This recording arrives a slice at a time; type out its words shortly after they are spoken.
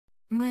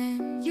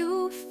When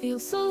you feel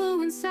so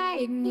low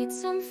inside, need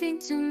something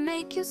to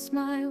make you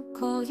smile,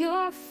 call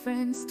your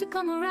friends to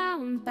come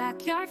around.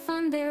 Backyard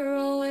fun, they're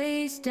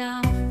always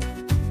down.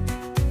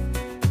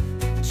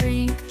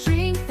 Drink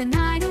the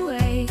night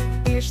away.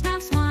 Beer,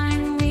 schnapps,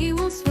 wine, we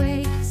will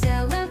sway.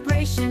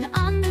 Celebration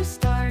under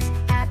stars,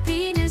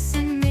 happiness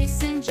in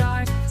mason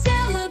jars.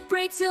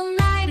 Celebrate till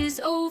night is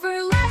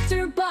over,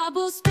 laughter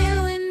bubbles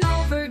spilling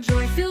over.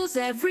 Joy fills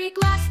every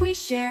glass we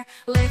share,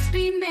 let's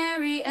be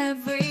merry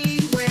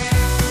everywhere.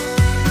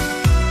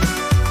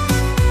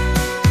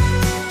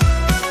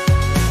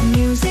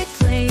 Music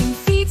playing,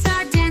 feet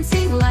are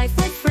dancing, life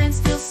with friends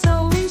feels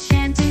so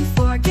enchanting.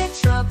 Forget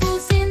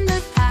troubles in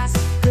the past,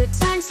 good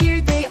times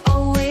here, they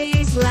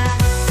always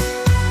last.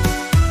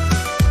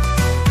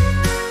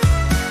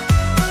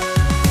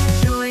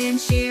 Joy and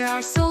cheer,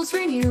 our souls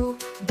renew.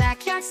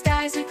 Backyard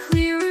skies, a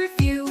clearer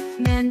view.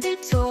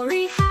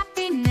 Mandatory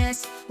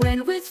happiness,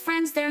 when with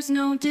friends there's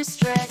no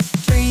distress.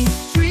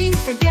 Drink,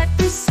 forget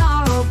the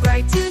sorrow.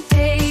 Bright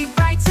today,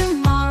 bright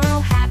tomorrow.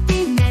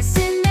 Happiness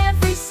in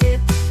every sip,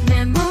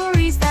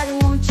 memories that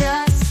won't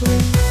just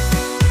slip.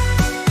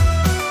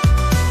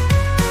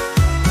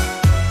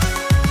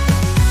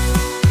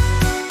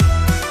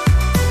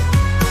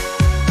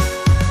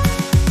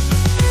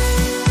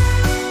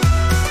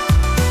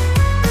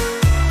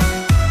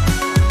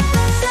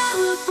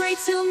 Celebrate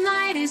till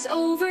night is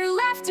over,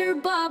 laughter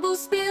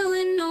bubbles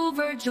spilling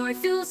over. Joy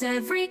fills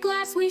every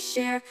glass we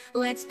share,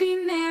 let's be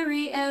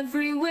merry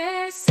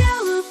everywhere.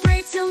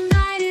 Celebrate till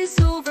night is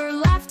over,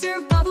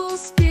 laughter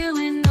bubbles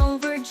spilling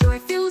over. Joy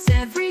fills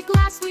every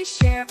glass we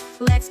share,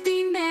 let's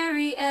be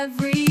merry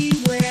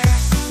everywhere.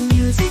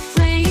 Music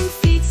playing,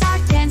 feet are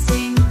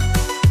dancing,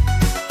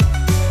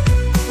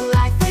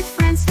 life with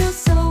friends feels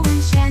so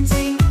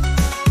enchanting.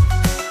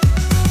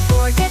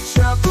 Forget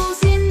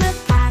troubles in the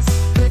past,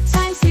 good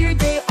times here,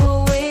 they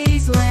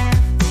always last.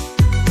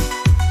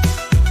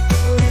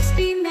 Let's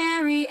be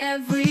merry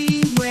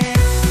everywhere.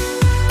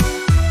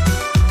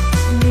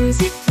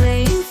 Music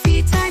playing,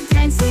 feet are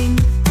dancing,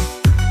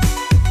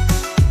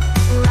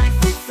 life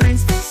with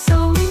friends feels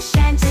so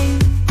enchanting.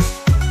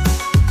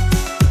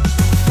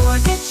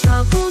 Forget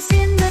troubles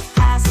in the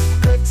past,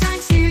 good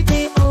times here,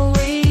 they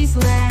always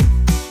last.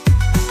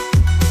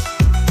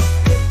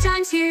 Good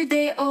times here,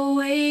 they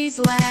always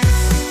last.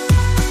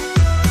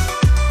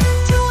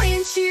 Joy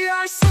and cheer,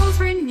 our souls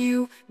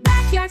renew.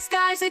 Backyard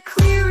skies, a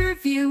clearer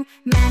view.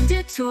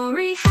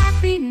 Mandatory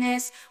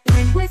happiness,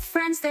 when with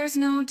friends there's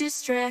no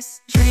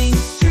distress. Drink,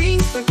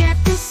 forget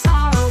the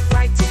sorrow.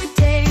 Bright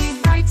today,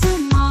 bright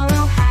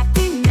tomorrow.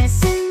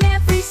 Happiness in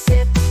every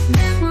sip,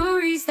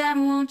 memories that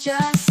won't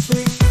just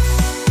slip.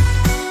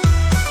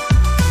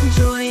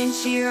 Joy and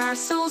cheer, our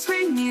souls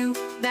renew.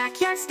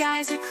 Backyard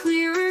skies, a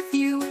clearer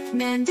view.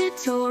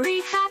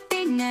 Mandatory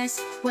happiness,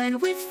 when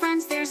with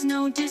friends there's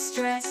no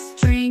distress.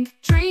 Drink,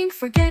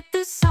 forget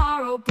the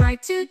sorrow.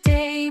 Bright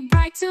today,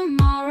 bright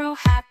tomorrow.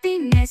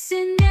 Happiness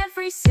in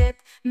every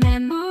sip,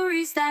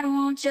 memories that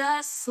won't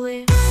just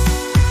slip.